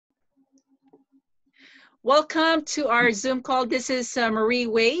Welcome to our Zoom call. This is Marie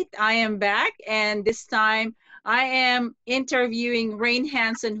Wade. I am back, and this time I am interviewing Rein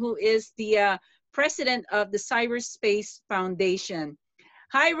Hanson, who is the president of the Cyberspace Foundation.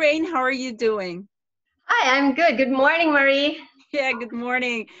 Hi, Rein. How are you doing? Hi, I'm good. Good morning, Marie. Yeah, good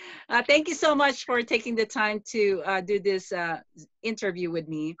morning. Thank you so much for taking the time to do this interview with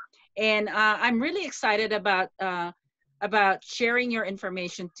me. And I'm really excited about sharing your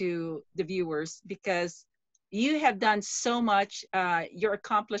information to the viewers because you have done so much. Your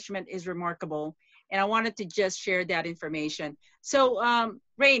accomplishment is remarkable, and I wanted to just share that information. So,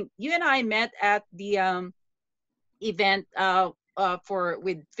 Rein, you and I met at the event for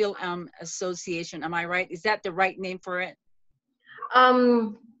with Film Association. Am I right? Is that the right name for it?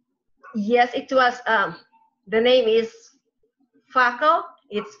 Um, yes, it was. The name is FACO.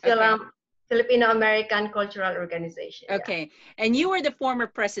 It's Okay. Filipino American Cultural Organization. Yeah. Okay, and you were the former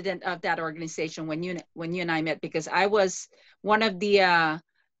president of that organization when you and I met, because I was one of the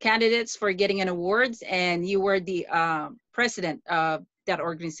candidates for getting an awards, and you were the president of that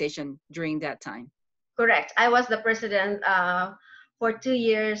organization during that time. Correct. I was the president for 2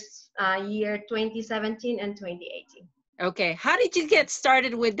 years, year 2017 and 2018. Okay, how did you get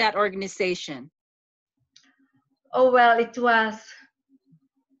started with that organization? Oh well, it was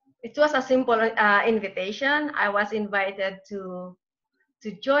a simple invitation. I was invited to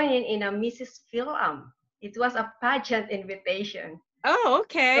join in a Mrs. Film. It was a pageant invitation. Oh,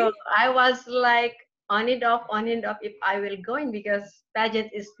 okay. So I was like on and off if I will go in because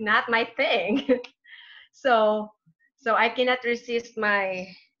pageant is not my thing. so so I cannot resist my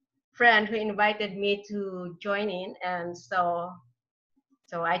friend who invited me to join in, and so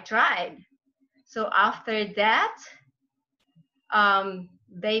I tried. So after that,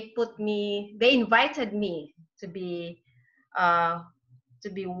 they invited me uh, to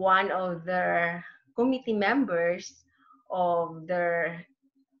be one of their committee members of their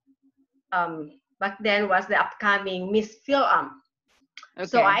back then was the upcoming Miss Film.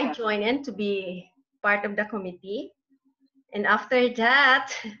 So Okay. I joined in to be part of the committee. And after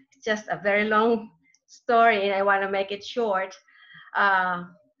that, it's just a very long story, and I want to make it short. Uh,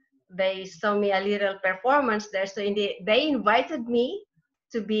 they saw me a little performance there, so they invited me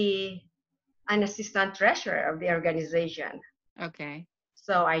to be an assistant treasurer of the organization. Okay.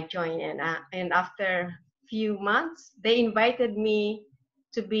 So I joined in, and after few months, they invited me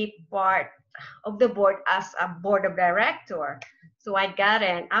to be part of the board as a board of director. So I got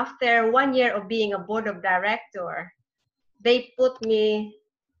in. After 1 year of being a board of director, they put me,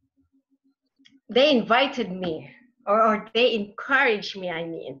 they invited me, or they encouraged me. I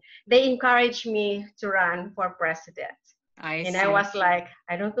mean, they encouraged me to run for president. I And I see. was like,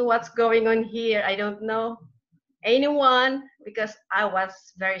 I don't know what's going on here. I don't know anyone because I was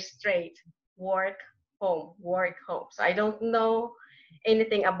very straight, work, home, work, home. So I don't know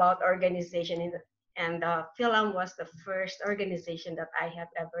anything about organization. And Film was the first organization that I have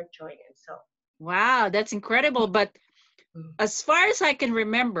ever joined in. So, Wow, that's incredible. But mm, as far as I can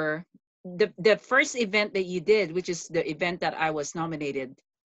remember, the first event that you did, which is the event that I was nominated,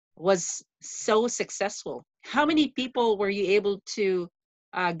 was so successful. How many people were you able to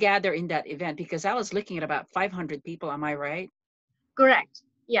gather in that event? Because I was looking at about 500 people. Am I right? correct.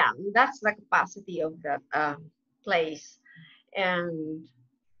 Yeah, that's the capacity of that place. And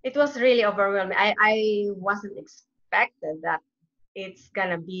it was really overwhelming. I wasn't expected that it's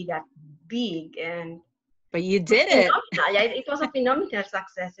gonna be that big, and But you it was did it. phenomenal. Yeah, it was a phenomenal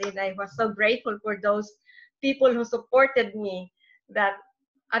success, and I was so grateful for those people who supported me. That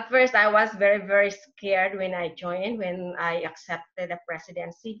at first I was very very scared when I joined, when I accepted the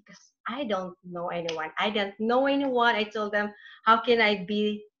presidency, because I don't know anyone. I don't know anyone. I told them, how can I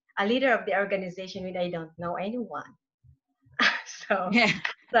be a leader of the organization when I don't know anyone? so Yeah.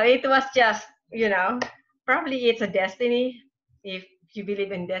 so it was just, probably it's a destiny. If you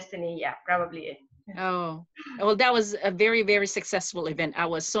believe in destiny, yeah, probably. Oh, well, that was a very, very successful event. I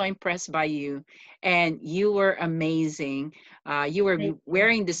was so impressed by you, and you were amazing. You were Thank you.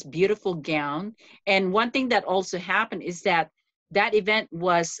 wearing this beautiful gown. And one thing that also happened is that that event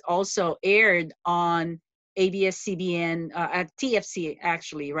was also aired on ABS-CBN, at TFC,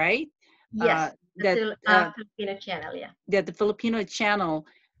 actually, right? Yes, Uh, that Filipino channel, yeah. the Filipino channel,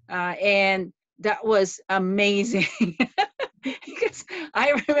 and that was amazing. Because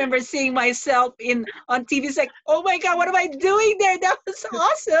I remember seeing myself in on TV. It's like, oh my God, what am I doing there? That was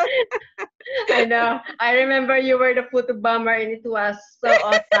awesome. I know. I remember you were the photo bomber, and it was so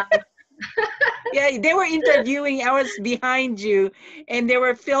awesome. Yeah, they were interviewing. I was behind you, and they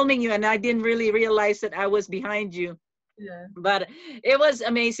were filming you, and I didn't really realize that I was behind you. Yeah. But it was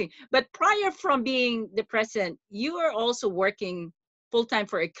amazing. But prior from being the president, you were also working full time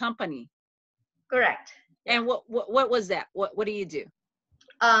for a company. Correct. Yeah. And what was that? What do you do?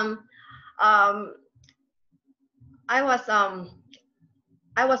 Um, um, I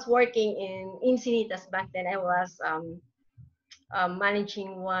was working in Encinitas back then. I was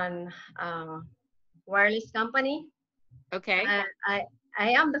managing one wireless company. Okay. I I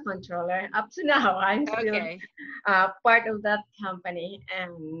am the controller up to now. I'm still Okay. part of that company,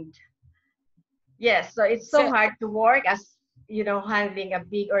 and yes, so it's so So hard to work as handling a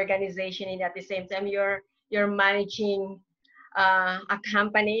big organization, and at the same time you're managing a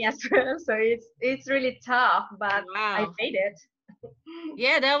company as well. So it's really tough, but I wow. made it.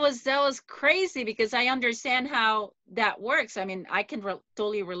 Yeah, that was crazy because I understand how that works. I mean, I can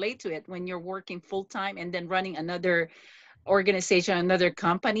totally relate to it when you're working full time and then running another organization, another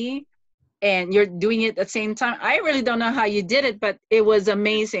company, and you're doing it at the same time. I really don't know how you did it, but it was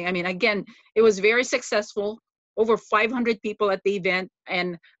amazing. I mean, again, it was very successful. Over 500 people at the event,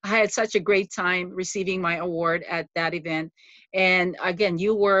 and I had such a great time receiving my award at that event. And again,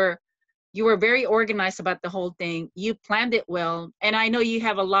 you were very organized about the whole thing. You planned it well, and I know you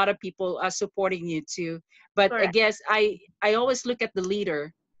have a lot of people supporting you too. But I Correct. guess I always look at the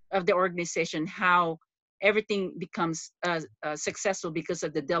leader of the organization, how everything becomes successful because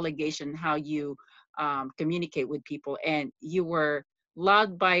of the delegation, how you communicate with people, and you were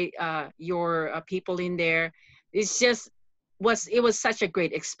loved by your people in there. It's just it was such a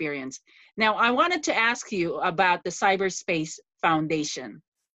great experience. Now I wanted to ask you about the Cyberspace Foundation.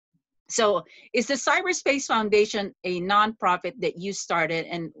 So, is the Cyberspace Foundation a nonprofit that you started,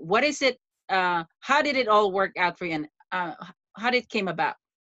 and what is it? How did it all work out for you, and how did it came about?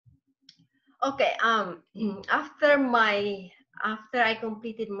 Okay. After I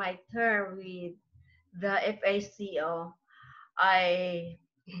completed my term with the FACO, I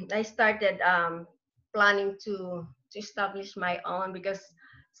I started planning to establish my own, because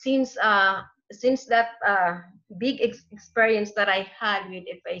since that big experience that I had with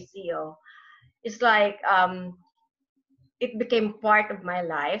FACO, it's like it became part of my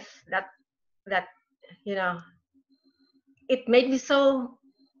life, that you know it made me fulfilled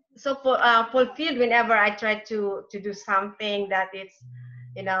whenever I try to do something that it's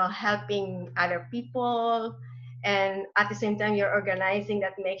helping other people, and at the same time you're organizing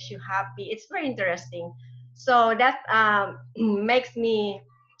that makes you happy. It's very interesting. So that makes me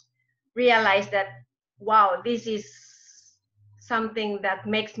realize that, wow, this is something that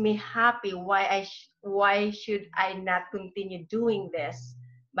makes me happy. Why should I not continue doing this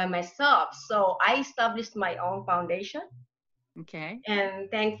by myself? So I established my own foundation, Okay. and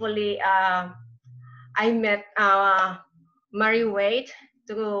thankfully I met Mary Wade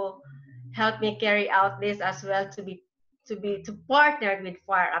to help me carry out this as well, to partner with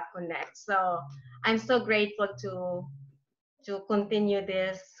Fire Up Connect. So I'm so grateful to continue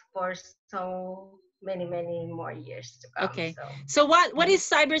this for so many more years to come. So Okay. So, what is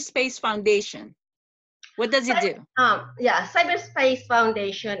Cyberspace Foundation? What does it do? yeah, Cyberspace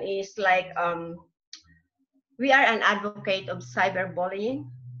Foundation is like, we are an advocate of cyberbullying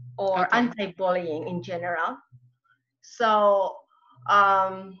or Okay. anti-bullying in general. So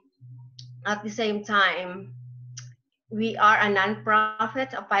um, at the same time, we are a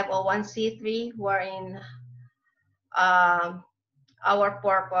nonprofit, a 501(c)(3), wherein um, our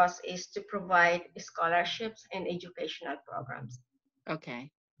purpose is to provide scholarships and educational programs.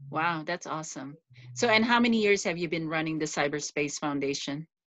 Okay. Wow, that's awesome. So, and how many years have you been running the Cyberspace Foundation?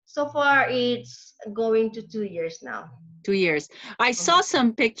 So far, it's going to 2 years now. 2 years. I Mhm. saw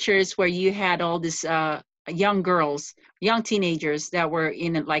some pictures where you had all these young girls, young teenagers that were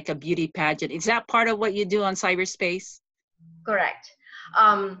in like a beauty pageant. Is that part of what you do on Cyberspace? Correct.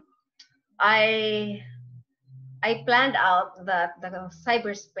 Um, I I planned out that the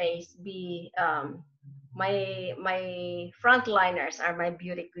cyberspace be, my frontliners are my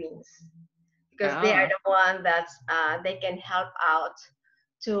beauty queens, because they are Oh, the one that they can help out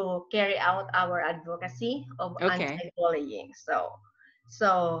to carry out our advocacy of okay. anti-bullying. So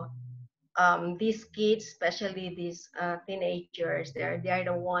these kids, especially these teenagers, they are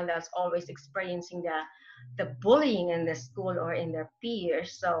the one that's always experiencing the bullying in the school or in their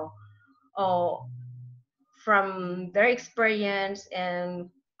peers. So, oh, from their experience and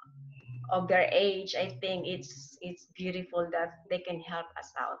of their age, I think it's beautiful that they can help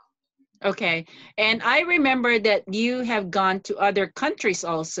us out. Okay. And I remember that you have gone to other countries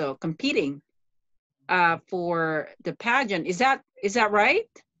also competing for the pageant. Is that right?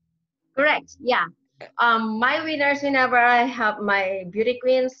 Correct. Yeah. My winners, whenever I have my beauty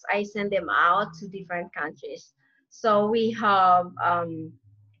queens, I send them out to different countries. So we have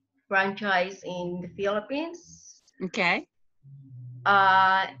franchise in the Philippines, Okay.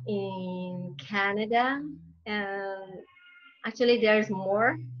 in Canada, and actually there's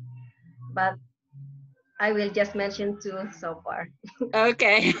more, but I will just mention two so far.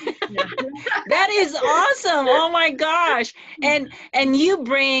 Okay. Yeah. That is awesome. Oh my gosh. And you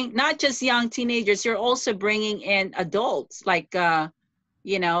bring not just young teenagers, you're also bringing in adults like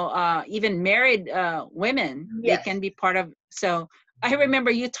even married women. They Yes, can be part of. So I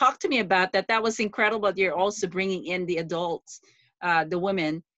remember you talked to me about that. That was incredible. You're also bringing in the adults, the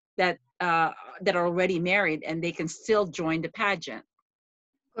women that are already married and they can still join the pageant.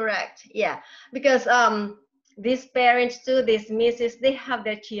 correct. Yeah, because these parents too, these misses, they have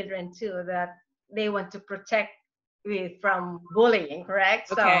their children too that they want to protect with from bullying. Correct.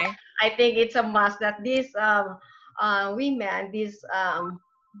 So Okay. I think it's a must that these women, these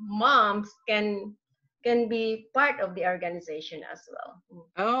moms can be part of the organization as well.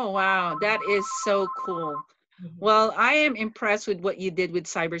 Oh wow, that is so cool. Mhm. Well, I am impressed with what you did with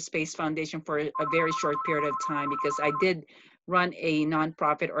Cyberspace Foundation for a very short period of time because I did run a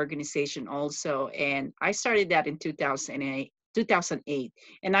nonprofit organization also, and I started that in 2008. 2008,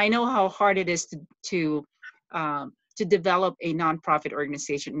 and I know how hard it is to develop a nonprofit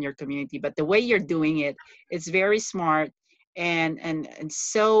organization in your community. But the way you're doing it, it's very smart and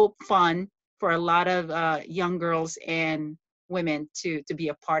so fun for a lot of young girls and women to be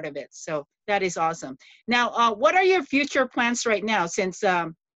a part of it. So that is awesome. Now, what are your future plans right now? Since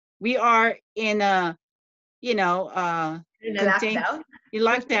we are in a, you know, In the contained lockdown.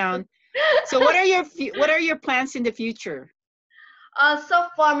 lockdown. So what are your plans in the future? So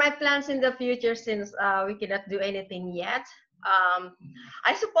for my plans in the future, since we cannot do anything yet,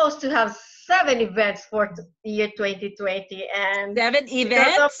 I suppose to have 7 events for year 2020, and 7 events?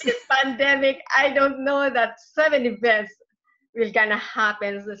 because of this pandemic, I don't know that 7 events will gonna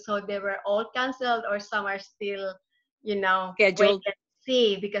happen. So they were all canceled, or some are still, wait Scheduled. and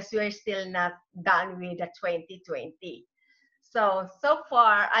see because we are still not done with the 2020. So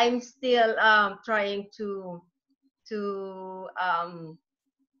far, I'm still trying to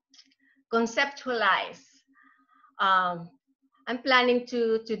conceptualize. Um, I'm planning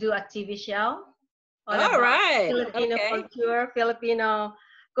to do a TV show all All about right. Filipino Okay. culture, Filipino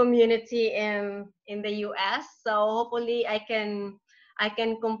community in the US. So hopefully I can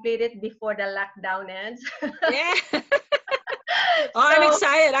complete it before the lockdown ends. Yeah. Oh, I'm So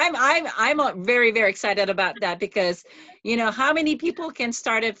excited. I'm very very excited about that because how many people can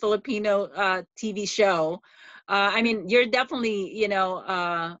start a Filipino TV show? I mean, you're definitely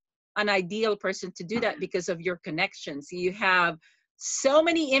an ideal person to do that because of your connections. You have so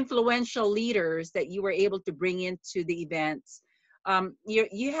many influential leaders that you were able to bring into the events.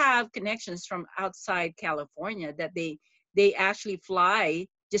 You have connections from outside California that they actually fly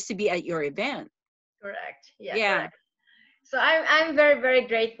just to be at your event. correct. Yeah, Yeah. correct. So I'm very very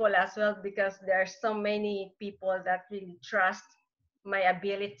grateful as well because there are so many people that really trust my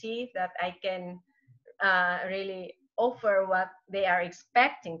ability that I can really offer what they are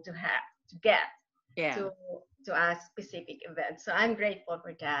expecting to get Yeah. to to a specific event. So I'm grateful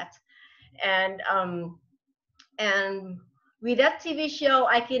for that. And and with that TV show,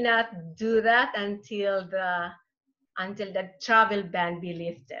 I cannot do that until the travel ban be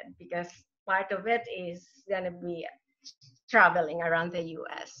lifted because part of it is gonna be traveling around the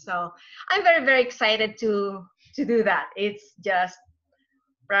US. So I'm very very excited to do that. It's just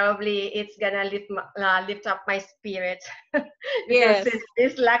probably it's gonna lift up my spirit because Yes. since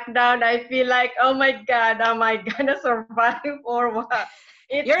this lockdown I feel like, oh my god, am I gonna survive or what?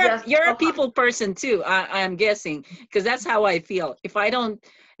 It's just You're a so hard. people person too. I'm guessing because that's how I feel. If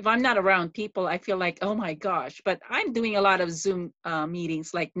I'm not around people, I feel like, oh my gosh. But I'm doing a lot of Zoom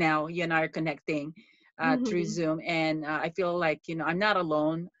meetings. Like now, you and I are connecting through Mhm. Zoom, and I feel like I'm not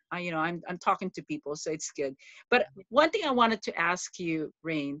alone. I'm talking to people, so it's good. But one thing I wanted to ask you,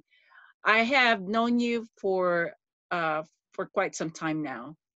 Rain, I have known you for quite some time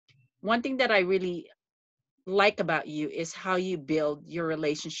now. One thing that I really like about you is how you build your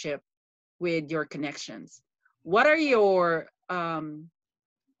relationship with your connections. What are your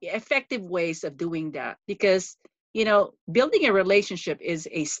effective ways of doing that? Because building a relationship is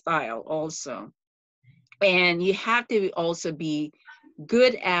a style also, and you have to also be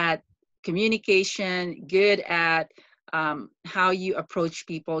good at communication, good at how you approach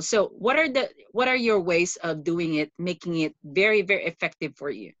people. So what are your ways of doing it, making it very very effective for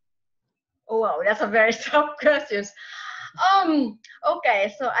you? Oh, wow, that's a very tough question.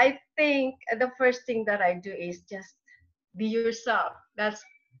 Okay, so I think the first thing that I do is just be yourself. That's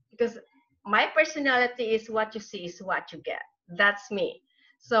because my personality is what you see is what you get. That's me.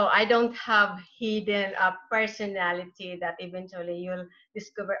 So I don't have hidden personality that eventually you'll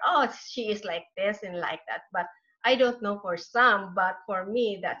discover, oh, she is like this and like that. But I don't know for some, but for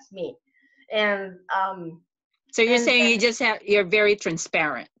me, that's me. And So you're and saying then, you're very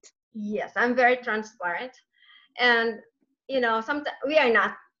transparent. yes, I'm very transparent. And sometimes we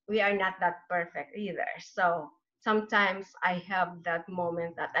are not that perfect either. So sometimes I have that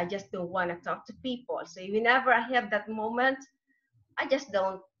moment that I just don't want to talk to people. So whenever I have that moment, I just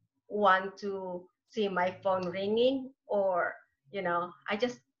don't want to see my phone ringing, or I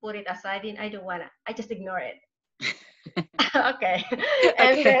just put it aside and I don't wanna. I just ignore it. Okay.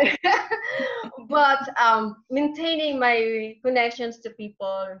 And Okay. then but maintaining my connections to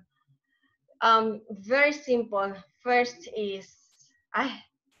people, very simple. First is I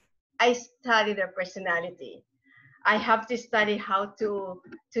I study their personality. I have to study how to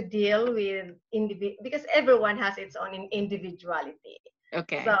deal with because everyone has its own individuality.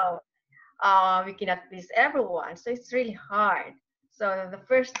 Okay. So we cannot please everyone. So it's really hard. So the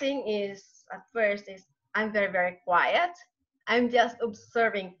first thing is, at first, is I'm very, very quiet. I'm just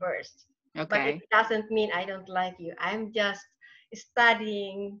observing first. But it Okay. doesn't mean I don't like you. I'm just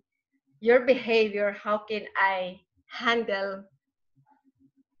studying your behavior. How can I handle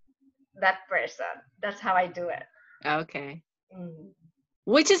that person? That's how I do it. Okay. Mhm.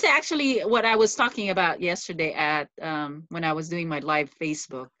 Which is actually what I was talking about yesterday at when I was doing my live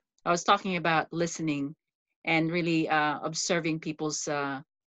Facebook. I was talking about listening and really observing people's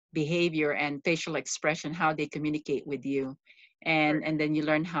behavior and facial expression, how they communicate with you, Correct. and then you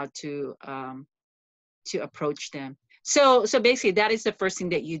learn how to approach them. So basically, that is the first thing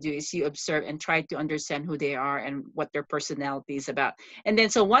that you do is you observe and try to understand who they are and what their personality is about. And then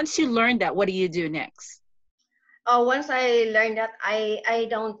so once you learn that, what do you do next? Once I learned that, I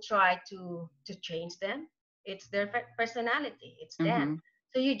don't try to change them. It's their personality. It's them. Mm-hmm.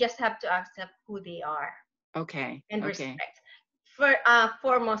 So you just have to accept who they are Okay. and Okay. respect.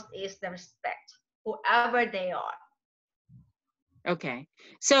 Foremost is the respect, whoever they are. Okay.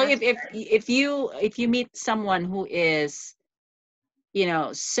 So That's if you meet someone who is,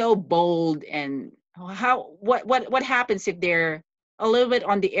 so bold, and what happens if they're a little bit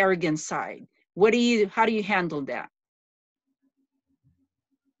on the arrogant side? How do you handle that?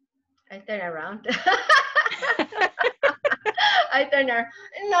 I turn around. I turn around.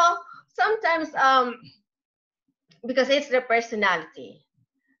 No, sometimes because it's their personality.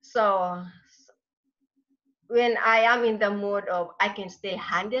 So when I am in the mood of I can still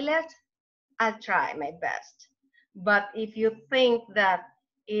handle it, I'll try my best. But if you think that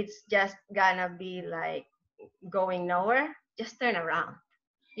it's just gonna be like going nowhere, just turn around.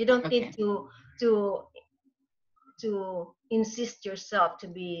 You don't need Okay. to to insist yourself to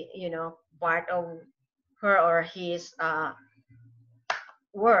be, part of her or his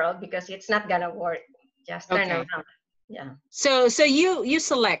world, because it's not gonna work. Just turn Okay. around. Yeah, So you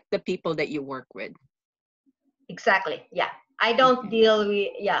select the people that you work with. exactly. Yeah, I don't Okay. deal with.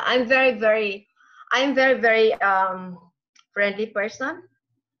 Yeah, I'm very, very friendly person,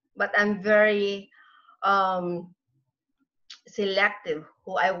 but I'm very um selective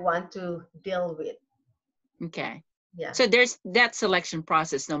who I want to deal with. Okay. Yeah. So there's that selection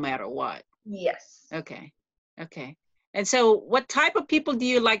process no matter what. Yes. Okay. Okay. And so what type of people do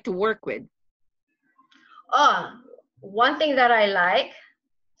you like to work with? Oh, one thing that I like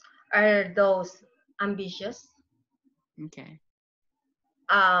are those ambitious, Okay.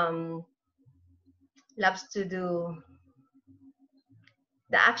 um, loves to do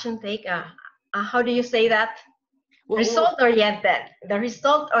the action take. How do you say that? Well, Result oriented. The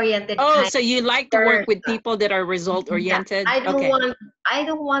result oriented oh, kind so you of like to work with person. people that are result Yeah, oriented? I don't Okay. want. I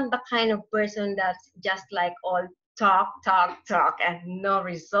don't want the kind of person that's just like all talk, talk, talk, and no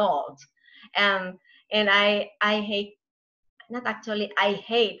result. And I hate, not actually I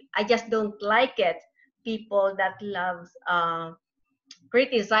hate, I just don't like it, people that loves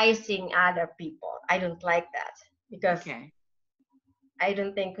criticizing other people. I don't like that, because Okay. I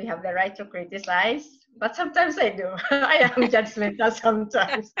don't think we have the right to criticize, but sometimes I do. I am judgmental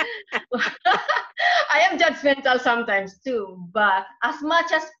sometimes. I am judgmental sometimes too, but as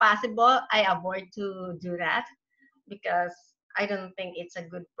much as possible I avoid to do that, because I don't think it's a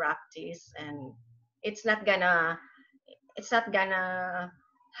good practice, and it's not gonna it's not gonna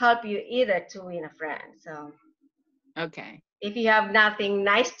help you either to win a friend. So Okay. if you have nothing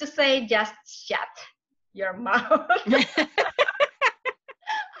nice to say, just shut your mouth.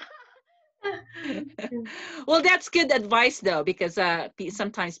 Well, that's good advice though, because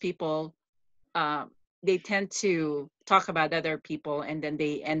sometimes people uh, they tend to talk about other people and then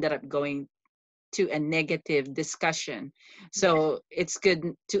they ended up going to a negative discussion. So it's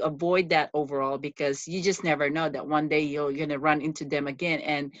good to avoid that overall, because you just never know that one day you're going to run into them again,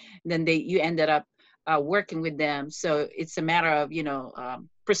 and then you ended up working with them. So it's a matter of,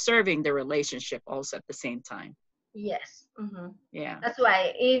 preserving the relationship also at the same time. Yes. Yeah. That's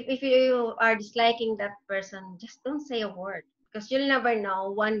why if you are disliking that person, just don't say a word, because you'll never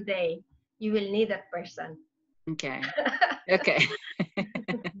know. One day you will need that person. Okay. Okay.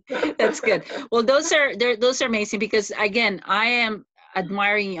 That's good. Well, those are amazing, because again, I am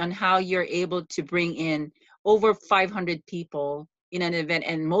admiring on how you're able to bring in over 500 people in an event,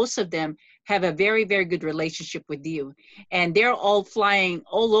 and most of them have a very, very good relationship with you, and they're all flying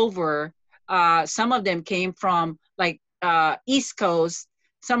all over. Some of them came from like East Coast.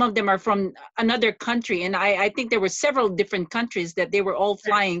 Some of them are from another country, and I think there were several different countries that they were all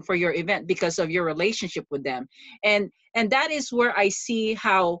flying for your event because of your relationship with them. And that is where I see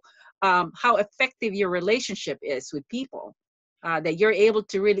how effective your relationship is with people, that you're able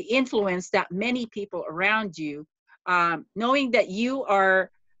to really influence that many people around you, knowing that you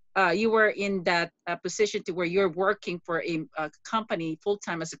were in that position to where you're working for a company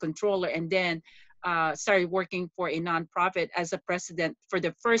full-time as a controller, and then started working for a nonprofit as a president. For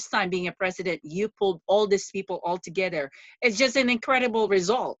the first time being a president, you pulled all these people all together. It's just an incredible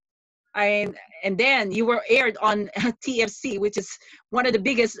result. And then you were aired on TFC, which is one of the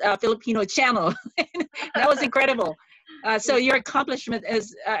biggest Filipino channel. That was incredible. So your accomplishment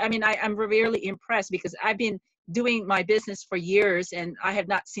is, I'm really impressed, because I've been doing my business for years and I have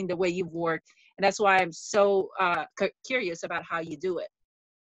not seen the way you've worked. And that's why I'm so curious about how you do it.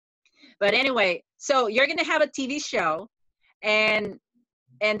 But anyway, so you're going to have a TV show, and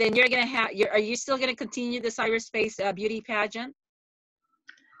then you're going to are you still going to continue the cyberspace beauty pageant?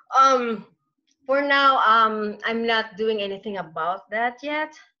 Um, for now, I'm not doing anything about that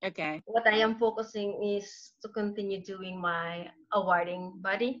yet. Okay. What I am focusing is to continue doing my awarding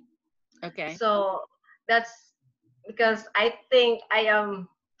body. Okay. So that's because I think I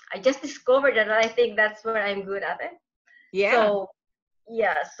just discovered that I think that's where I'm good at it. Yeah. So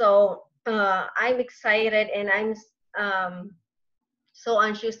yeah, so I'm excited, and I'm so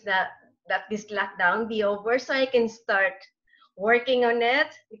anxious that this lockdown be over so I can start working on it,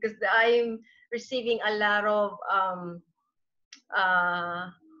 because I'm receiving a lot of uh,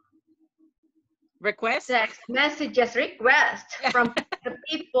 Request? text messages request from the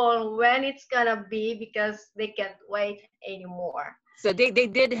people when it's gonna be, because they can't wait anymore. So they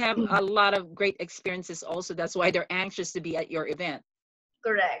did have a lot of great experiences also. That's why they're anxious to be at your event.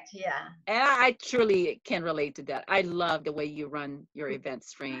 Correct. Yeah. And I truly can relate to that. I love the way you run your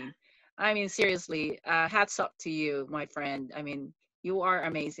events, Rein. I mean, seriously, hats up to you, my friend. I mean, you are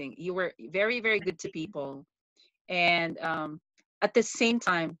amazing. You were very, very good to people. And at the same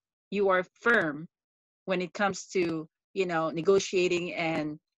time, you are firm when it comes to, negotiating.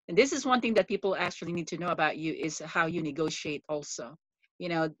 And this is one thing that people actually need to know about you, is how you negotiate also. You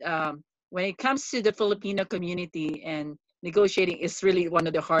know, when it comes to the Filipino community, and negotiating is really one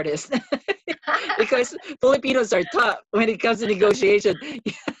of the hardest, because Filipinos are tough when it comes to negotiation.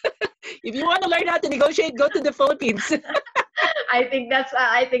 If you want to learn how to negotiate, go to the Philippines. I think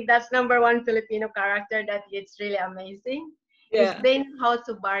that's number one Filipino character that it's really amazing, is Yeah. they know how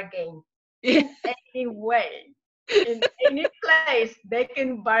to bargain Yeah. in any way, in any place they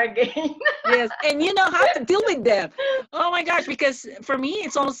can bargain. Yes, and you know how to deal with them. Oh my gosh, because for me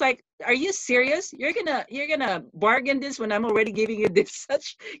it's almost like, are you serious? You're gonna bargain this when I'm already giving you this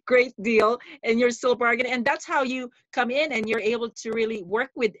such great deal, and you're still bargaining. And that's how you come in, and you're able to really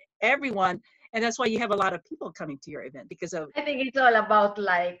work with everyone. And that's why you have a lot of people coming to your event, because of, I think it's all about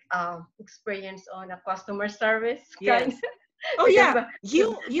like experience on a customer service kind, yes. Oh because yeah, the, you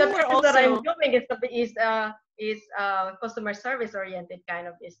the were business that I'm also, doing is customer service oriented kind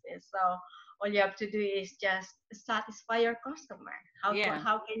of business. So all you have to do is just satisfy your customer. yeah.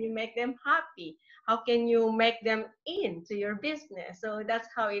 How can you make them happy? How can you make them into your business? So that's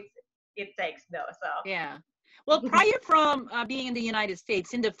how it takes though. Yeah. Well, So prior from being in the United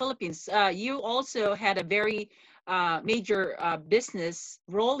States, in the Philippines, you also had a very major business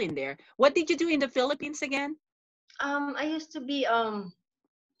role in there. What did you do in the Philippines again? I used to be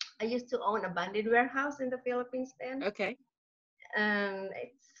I used to own a banded warehouse in the Philippines then, Okay. and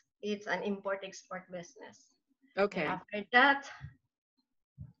it's an import export business. And Okay. after that,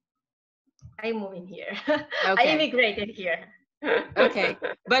 I moved in here. I Okay. immigrated here. Okay.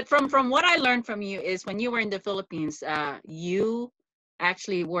 But from what I learned from you is, when you were in the Philippines, you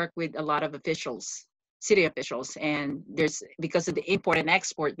actually work with a lot of officials, city officials, and there's, because of the import and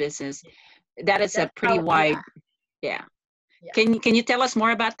export business, that is a That's pretty how, wide, yeah, yeah. Yeah. Can you tell us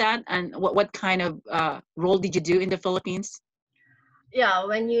more about that, and what kind of role did you do in the Philippines? Yeah,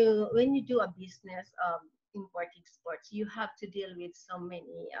 when you do a business import exports, you have to deal with so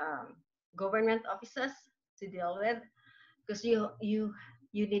many government offices to deal with, because you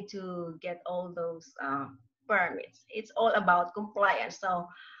need to get all those permits. It's all about compliance. So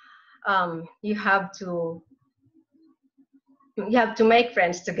you have to make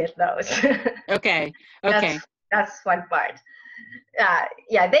friends to get those. Okay, that's okay. that's one part.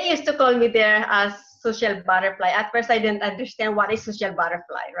 Yeah, they used to call me there as social butterfly. At first, I didn't understand what is social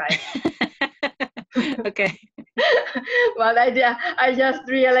butterfly, right? Okay. But I just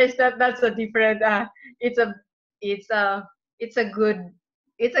realized that that's a different. It's a it's a it's a good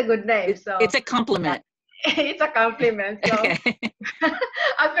it's a good name. So It's a compliment. it's a compliment. So Okay.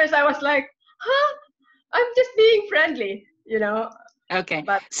 at first, I was like, huh? I'm just being friendly, you know. Okay.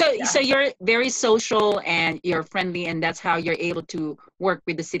 But So yeah, you're very social and you're friendly, and that's how you're able to work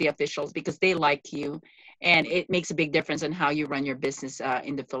with the city officials because they like you, and it makes a big difference in how you run your business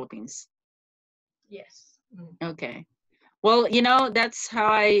in the Philippines. yes. Mm. Okay. Well, that's how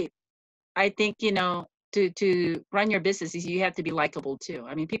I think, to run your business is you have to be likable too.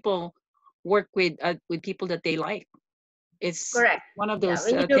 I mean, people work with people that they like. It's Correct. one of Yeah, those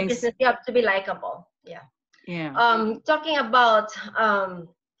when you do things. business, you have to be likable. Yeah. Yeah. Talking about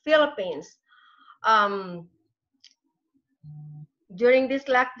Philippines, um, during this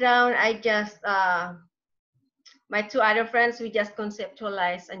lockdown, I just my two other friends, we just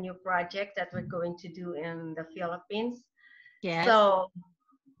conceptualized a new project that we're going to do in the Philippines. Yes. So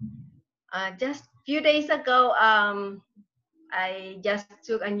just few days ago, I just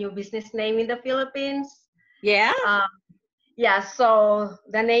took a new business name in the Philippines. Yeah. Um, yeah, so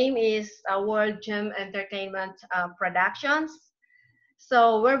the name is World Gem Entertainment Productions.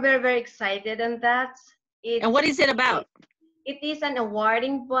 So we're very, very excited on that. And what is it about? It is an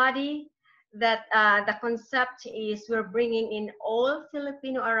awarding body that the concept is we're bringing in all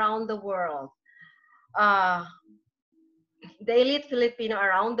Filipino around the world. Uh, the elite Filipino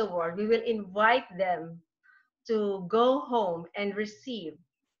around the world, we will invite them to go home and receive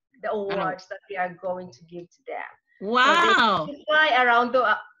the I don't. awards that we are going to give to them. So they Wow. fly around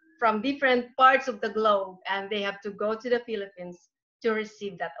from different parts of the globe, and they have to go to the Philippines to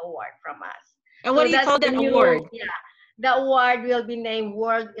receive that award from us. And what So do you that's call the that new, award? yeah. The award will be named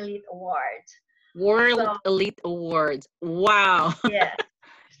World Elite Award. So World Elite Awards. Wow. yes.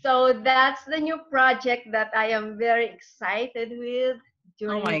 So that's the new project that I am very excited with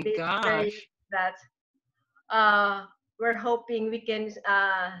Oh my during this period gosh. that uh, we're hoping we can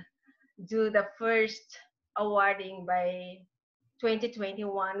do the first awarding by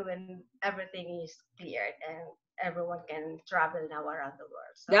 2021 when everything is cleared and everyone can travel now around the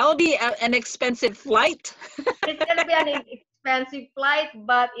world. So That will be an expensive flight. it's gonna be an expensive flight,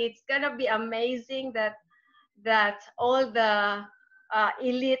 but it's gonna be amazing that all the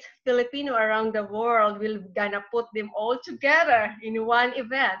elite Filipino around the world will gonna put them all together in one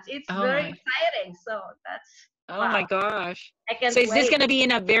event. It's Oh very my. exciting. So that's Oh my wow. gosh. I So can't is this wait. going to be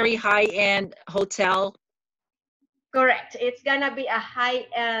in a very high-end hotel? Correct. It's gonna be a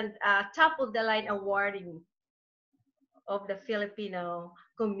high-end, top of the line awarding of the Filipino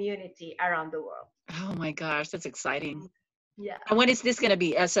community around the world. Oh my gosh, that's exciting. Yeah. And when is this going to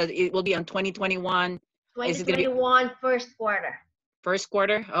be? So it will be on 2021. Is it going to be 2021 first quarter. first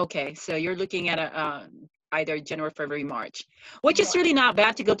quarter? Okay, so you're looking at either January, February, March, which is March. really not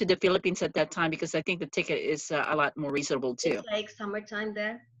bad to go to the Philippines at that time because I think the ticket is a lot more reasonable It's too. like summertime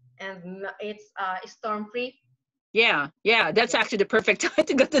there, and it's storm free. Yeah, yeah, that's Yeah. actually the perfect time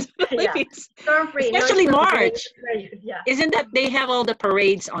to go to the Yeah. Philippines, Storm free, no especially storm during March. this period. Yeah. Isn't that they have all the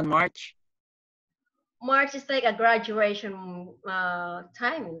parades on March? March is like a graduation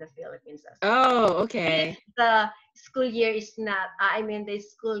time in the Philippines as well. Oh, If okay, the school year is not, I mean, the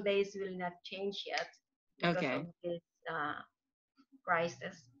school days will not change yet because okay, of this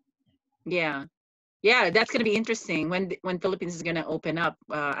crisis. yeah. Yeah, that's going to be interesting when Philippines is going to open up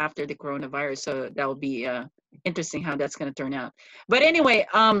after the coronavirus. So that will be interesting how that's going to turn out. But anyway,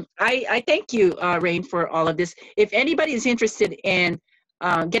 I thank you, Rein, for all of this. If anybody is interested in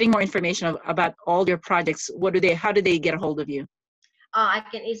getting more information about all your projects, how do they get a hold of you? I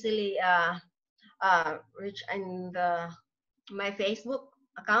can easily reach in my Facebook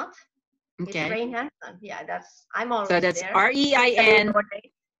account. It's Okay, Rein Hanson. Yeah, I'm so always that's there. Especially REIN.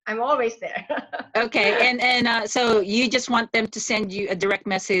 nowadays. I'm always there. Okay, and so you just want them to send you a direct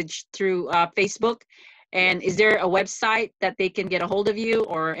message through Facebook, and is Yes. there a website that they can get a hold of you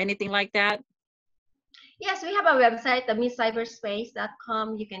or anything like that? Yes, we have a website, the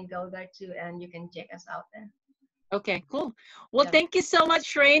misscyberspace.com. You can go there too and you can check us out there. Okay, cool. Well, Yeah. thank you so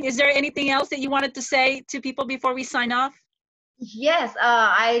much, Rein. Is there anything else that you wanted to say to people before we sign off? Yes,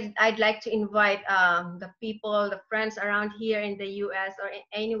 I'd like to invite the people, the friends around here in the U.S. or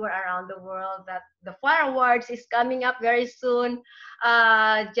anywhere around the world that the Fire Awards is coming up very soon.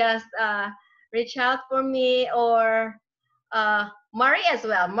 Just reach out for me or Mari as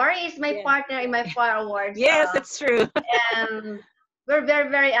well. Mari is my Yeah. partner in my Fire Awards. Yes, that's true. And we're very,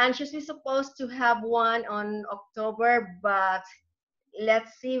 very anxious. We're supposed to have one on October, but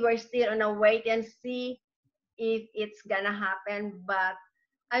let's see. We're still on a wait and see if it's gonna happen, but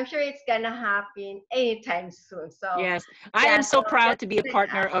I'm sure it's gonna happen anytime soon. So Yes, I yeah, am so so proud just to be a keep in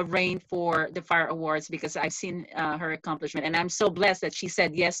partner touch. of Rein for the Fire Awards because I've seen her accomplishment, and I'm so blessed that she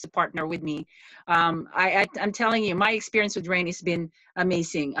said yes to partner with me. I'm telling you, my experience with Rein has been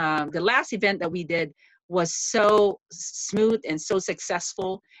amazing. The last event that we did was so smooth and so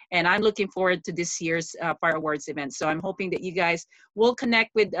successful, and I'm looking forward to this year's Fire Awards event. So I'm hoping that you guys will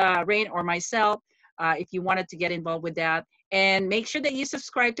connect with Rein or myself if you wanted to get involved with that. And make sure that you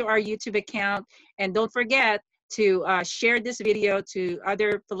subscribe to our YouTube account, and don't forget to share this video to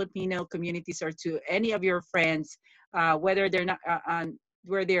other Filipino communities or to any of your friends, whether they're not on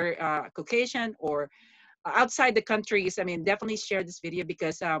where they're Caucasian or outside the countries. I mean, definitely share this video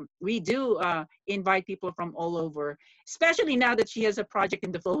because we do invite people from all over, especially now that she has a project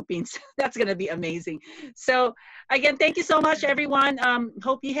in the Philippines. That's going to be amazing. So again, thank you so much, everyone.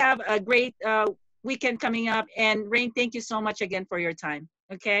 Hope you have a great weekend coming up. And Rein, thank you so much again for your time.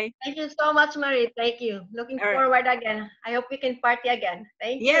 Okay. Thank you so much, Marie. Thank you. Looking All right. forward again. I hope we can party again.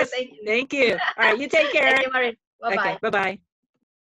 Thank you. Yes. Thank you. Thank you. All right. You take Thank care. you, Marie. Bye Okay. bye. Bye bye.